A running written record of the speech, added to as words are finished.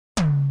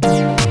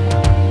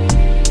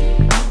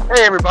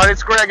Hey everybody,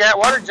 it's Greg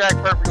Atwater, Jack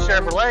Burford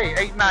Chevrolet,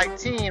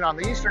 819 on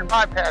the Eastern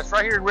Bypass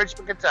right here in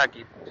Richmond,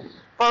 Kentucky.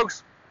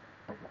 Folks,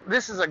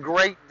 this is a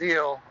great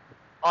deal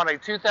on a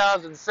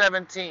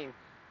 2017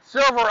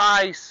 Silver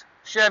Ice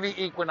Chevy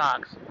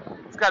Equinox.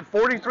 It's got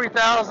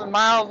 43,000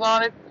 miles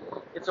on it.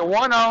 It's a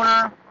one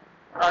owner.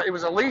 It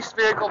was a leased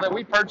vehicle that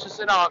we purchased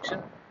at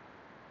auction.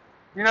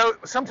 You know,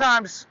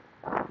 sometimes,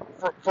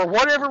 for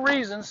whatever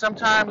reason,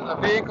 sometimes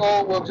a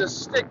vehicle will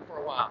just stick for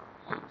a while.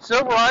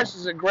 Silver Ice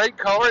is a great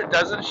color. It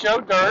doesn't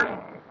show dirt.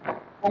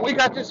 When we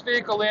got this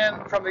vehicle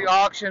in from the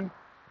auction,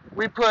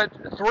 we put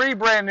 3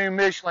 brand new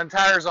Michelin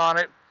tires on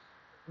it.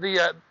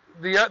 The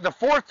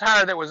fourth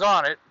tire that was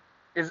on it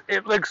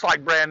looks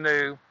like brand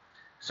new.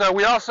 So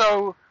we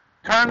also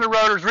turned the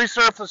rotors,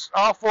 resurfaced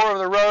all 4 of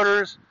the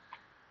rotors,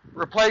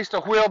 replaced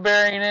a wheel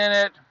bearing in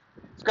it.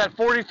 It's got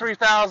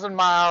 43,000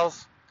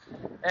 miles,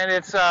 and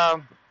it's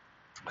so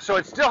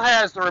it still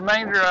has the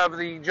remainder of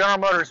the General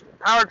Motors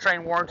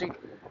powertrain warranty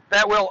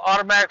that will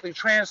automatically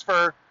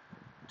transfer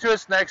to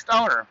its next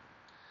owner.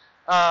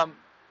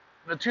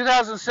 The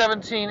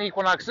 2017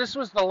 Equinox, this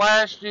was the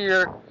last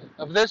year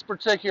of this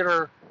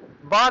particular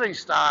body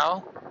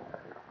style.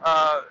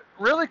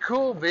 Really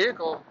cool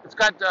vehicle. It's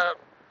got a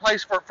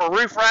place for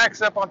roof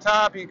racks up on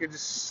top. You could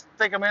just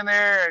stick them in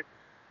there.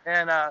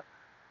 And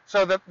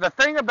so the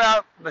thing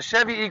about the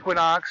Chevy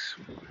Equinox,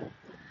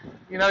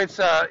 you know, it's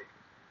a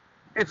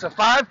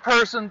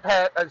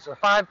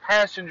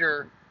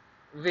 5-passenger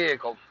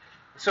vehicle.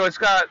 So it's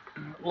got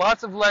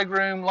lots of leg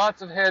room,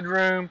 lots of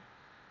headroom.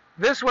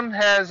 This one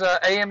has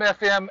AM,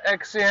 FM,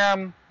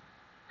 XM,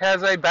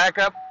 has a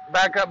backup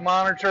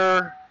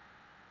monitor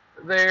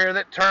there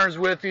that turns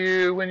with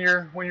you when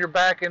you're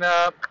backing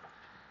up.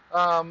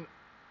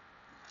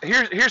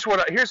 Here's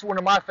one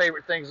of my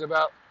favorite things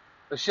about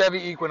the Chevy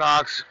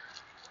Equinox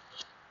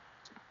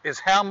is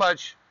how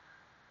much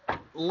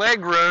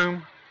leg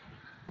room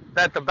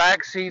that the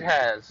back seat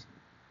has.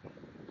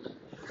 I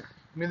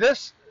mean,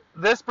 this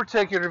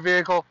particular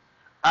vehicle,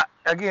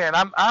 again,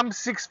 I'm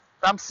 6'4",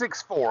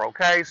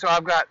 okay, so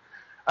I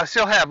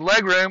still have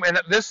leg room,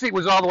 and this seat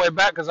was all the way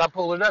back because I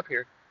pulled it up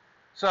here.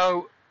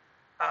 So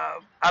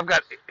I've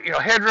got, you know,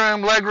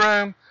 headroom, leg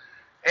room,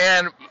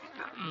 and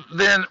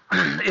then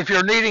if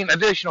you're needing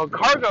additional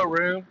cargo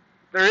room,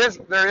 there is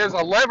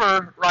a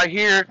lever right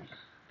here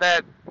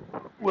that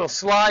will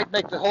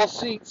make the whole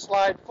seat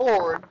slide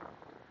forward.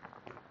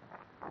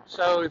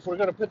 So if we're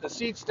going to put the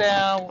seats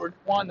down, we're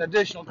wanting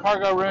additional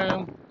cargo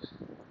room,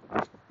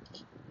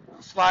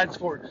 slides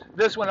forward.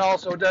 This one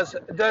also does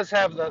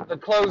have the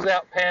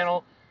closeout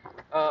panel.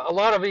 A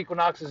lot of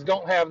Equinoxes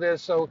don't have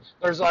this, so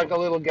there's like a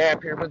little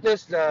gap here, but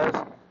this does.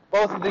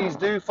 Both of these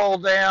do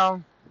fold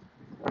down.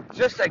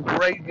 Just a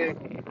great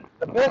vehicle.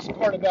 The best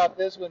part about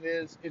this one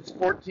is it's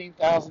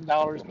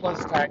 $14,000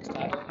 plus tax,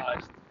 title, and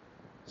license.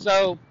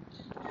 So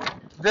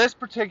this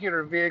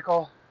particular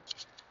vehicle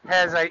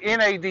has a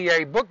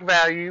NADA book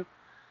value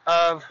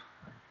of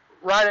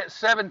right at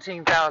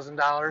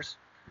 $17,000.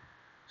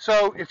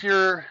 So if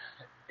you're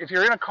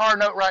in a car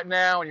note right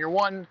now and you're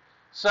wanting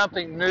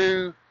something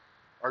new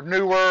or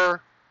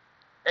newer,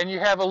 and you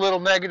have a little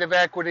negative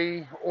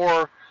equity,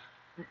 or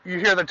you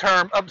hear the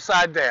term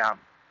upside down,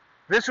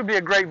 this would be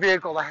a great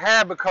vehicle to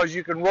have because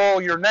you can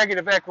roll your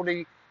negative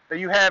equity that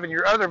you have in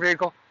your other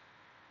vehicle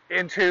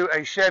into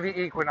a Chevy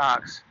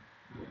Equinox.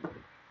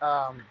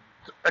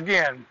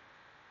 Again,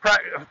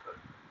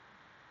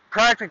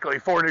 practically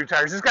 4 new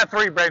tires. It's got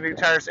 3 brand new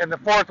tires, and the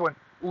 4th one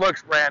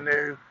looks brand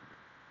new.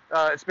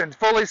 It's been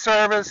fully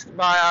serviced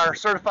by our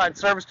certified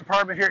service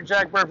department here at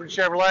Jack Burford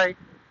Chevrolet.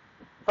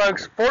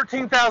 Folks,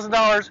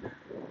 $14,000.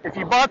 If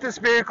you bought this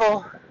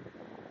vehicle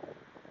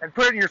and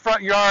put it in your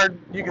front yard,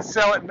 you can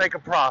sell it and make a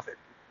profit.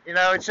 You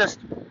know, it's just,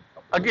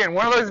 again,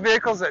 one of those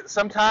vehicles that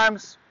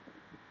sometimes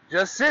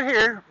just sit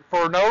here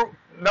for no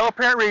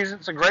apparent reason.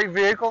 It's a great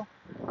vehicle.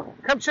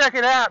 Come check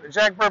it out at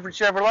Jack Burford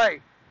Chevrolet.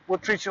 We'll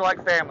treat you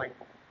like family.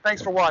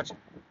 Thanks for watching.